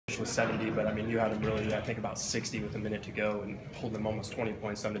with 70, but I mean, you had them really, I think, about 60 with a minute to go and holding them almost 20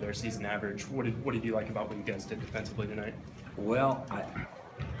 points under their season average. What did you like about what you guys did defensively tonight? Well,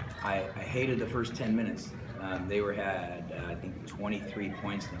 I hated the first 10 minutes. They had, I think, 23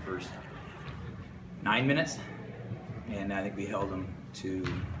 points in the first 9 minutes, and I think we held them to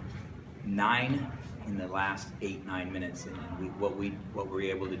 9 in the last 8-9 minutes. And what we were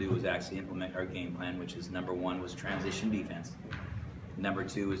able to do was actually implement our game plan, which is number 1 was transition defense. Number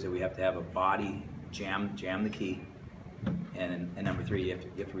 2 is that we have to have a body jam the key, and number 3 you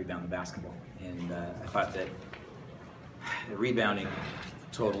have to rebound the basketball. And I thought that the rebounding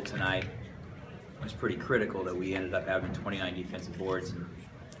total tonight was pretty critical, that we ended up having 29 defensive boards, and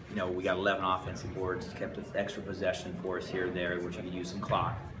you know, we got 11 offensive boards, kept an extra possession for us here and there, which you can use some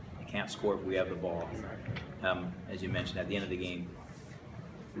clock. You can't score if we have the ball. As you mentioned, at the end of the game,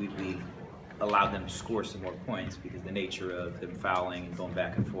 we allowed them to score some more points because the nature of them fouling and going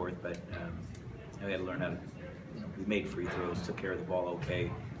back and forth, but we had to learn how to, you know, we made free throws, took care of the ball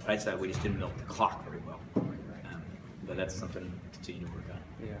okay. But I said we just didn't milk the clock very well. But that's something to continue to work on.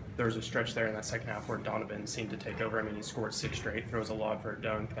 Yeah, there was a stretch there in that second half where Donovan seemed to take over. I mean, he scored 6 straight, throws a lob for a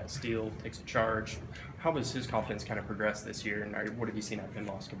dunk, that steal, takes a charge. How has his confidence kind of progressed this year, and what have you seen out of him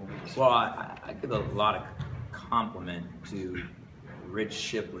the last couple of weeks? Well, I give a lot of compliment to Rich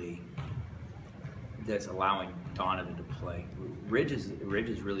Shipley that's allowing Donovan to play. Ridge is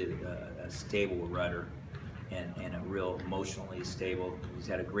really a stable rudder and a real emotionally stable. He's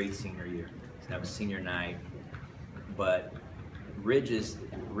had a great senior year. He's gonna have a senior night. But Ridge is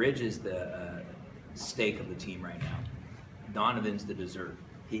the steak of the team right now. Donovan's the dessert.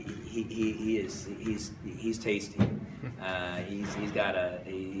 He's tasty. He's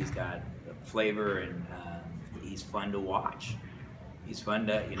got flavor, and he's fun to watch. He's fun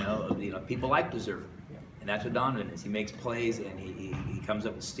to, you know, people like dessert, and that's what Donovan is. He makes plays, and he comes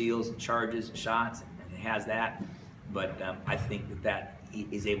up with steals and charges and shots, and he has that. But I think that he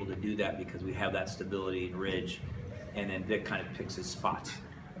is able to do that because we have that stability in Ridge. And then Vic kind of picks his spots.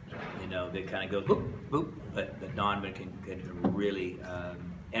 You know, Vic kind of goes boop, boop, but Donovan can really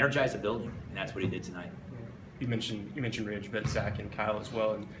energize the building, and that's what he did tonight. You mentioned Ridge, but Zach and Kyle as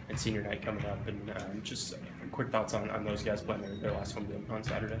well, and senior night coming up, and just quick thoughts on those guys playing their last home game on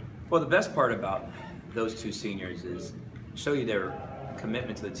Saturday. Well, the best part about those two seniors is show you their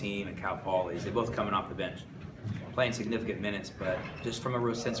commitment to the team and Cal Poly's. They're both coming off the bench, playing significant minutes, but just from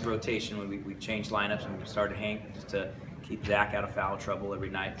a sense of rotation, when we changed lineups and we started Hank just to keep Zach out of foul trouble every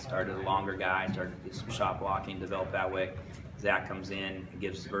night. Started a longer guy, started to do some shot blocking, develop that way. Zach comes in and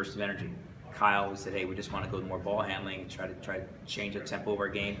gives a burst of energy. Kyle, we said, hey, we just want to go to more ball handling and try to change the tempo of our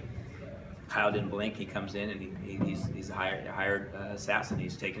game. Kyle didn't blink. He comes in and he's a hired assassin.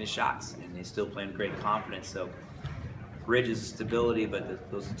 He's taking his shots and he's still playing with great confidence. So Ridge is stability, but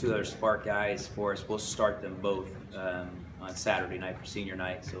those 2 other spark guys for us, we'll start them both on Saturday night for senior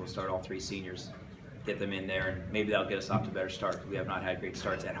night. So we'll start all 3 seniors, get them in there, and maybe that'll get us off to better starts. We have not had great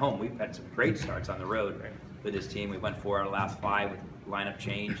starts at home. We've had some great starts on the road with this team. We went 4 out of the last 5 with lineup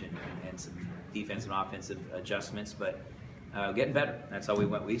change and some defensive and offensive adjustments, but getting better. That's how we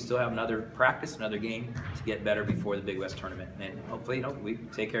went. We still have another practice, another game to get better before the Big West tournament. And hopefully, you know, we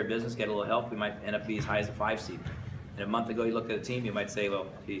take care of business, get a little help. We might end up being as high as a 5 seed. And a month ago, you looked at the team, you might say, well,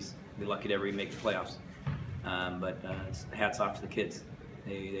 geez, be lucky to ever even make the playoffs. But hats off to the kids.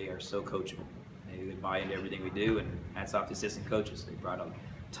 They are so coachable. They buy into everything we do, and hats off to assistant coaches. They brought a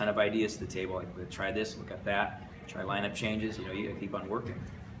ton of ideas to the table, like try this, look at that, try lineup changes. You know, you keep on working.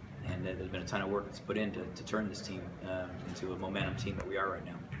 And there's been a ton of work that's put in to turn this team into a momentum team that we are right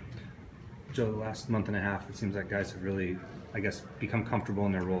now. Joe, the last month and a half, it seems like guys have really, I guess, become comfortable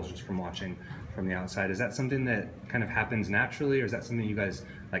in their roles just from watching from the outside. Is that something that kind of happens naturally, or is that something you guys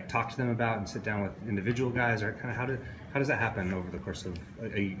like talk to them about and sit down with individual guys, or kind of how does that happen over the course of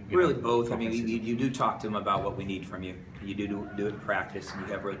really both? I mean, you do talk to them about what we need from you. You do it in practice, and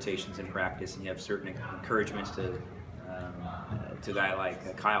you have rotations in practice, and you have certain encouragements to a guy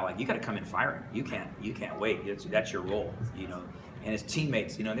like Kyle, like you got to come in firing. You can't wait. That's your role, you know. And his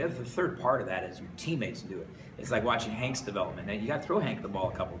teammates, you know, the third part of that is your teammates do it. It's like watching Hank's development. And you got to throw Hank the ball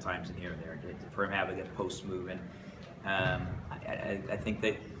a couple times in here and there for him to have a good post move. And I think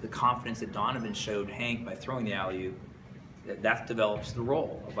that the confidence that Donovan showed Hank by throwing the alley-oop, that develops the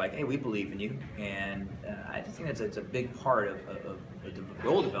role of like, hey, we believe in you. And I think it's a big part of the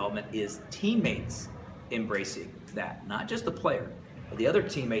role development is teammates embracing that, not just the player, but the other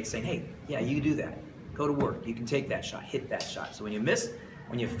teammates saying, hey, yeah, you do that. Go to work. You can take that shot, hit that shot. So when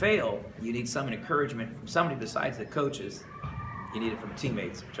you fail, you need some encouragement from somebody besides the coaches. You need it from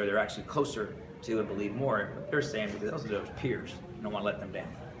teammates, which are they're actually closer to and believe more in what they're saying, because those are those peers. You don't want to let them down.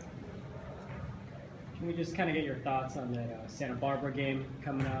 Can we just kind of get your thoughts on that Santa Barbara game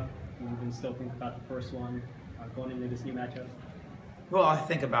coming up? You've been still thinking about the first one going into this new matchup. Well, I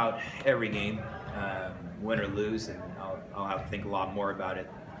think about every game, win or lose, and I'll have to think a lot more about it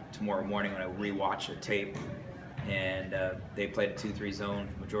tomorrow morning when I rewatch the tape. And they played a 2-3 zone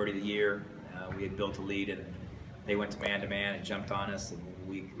for the majority of the year. We had built a lead, and they went to man and jumped on us, and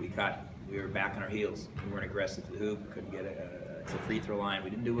we were back on our heels. We weren't aggressive to the hoop, couldn't get to the free throw line.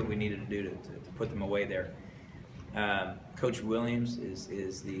 We didn't do what we needed to do to put them away there. Coach Williams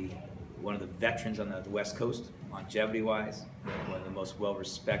is one of the veterans on the West Coast, longevity-wise, one of the most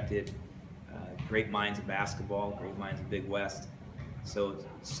well-respected, great minds of basketball, great minds of Big West. So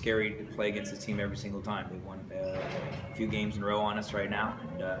it's scary to play against this team every single time. They've won a few games in a row on us right now,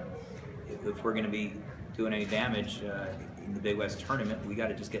 and if we're going to be doing any damage in the Big West tournament, we got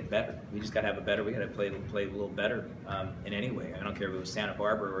to just get better. We just got to have a better. We got to play a little better in any way. I don't care if it was Santa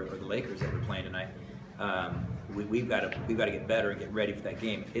Barbara or the Lakers that we're playing tonight. We've got to get better and get ready for that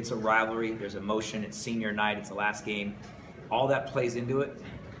game. It's a rivalry. There's emotion. It's senior night. It's the last game. All that plays into it.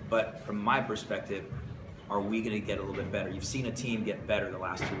 But from my perspective, are we going to get a little bit better? You've seen a team get better the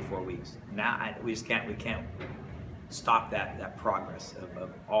last 3 or 4 weeks. Now we can't stop that progress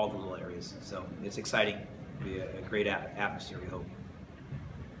of all the little areas. So it's exciting. It'll be a great atmosphere, we hope.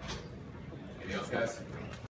 Anything else, guys?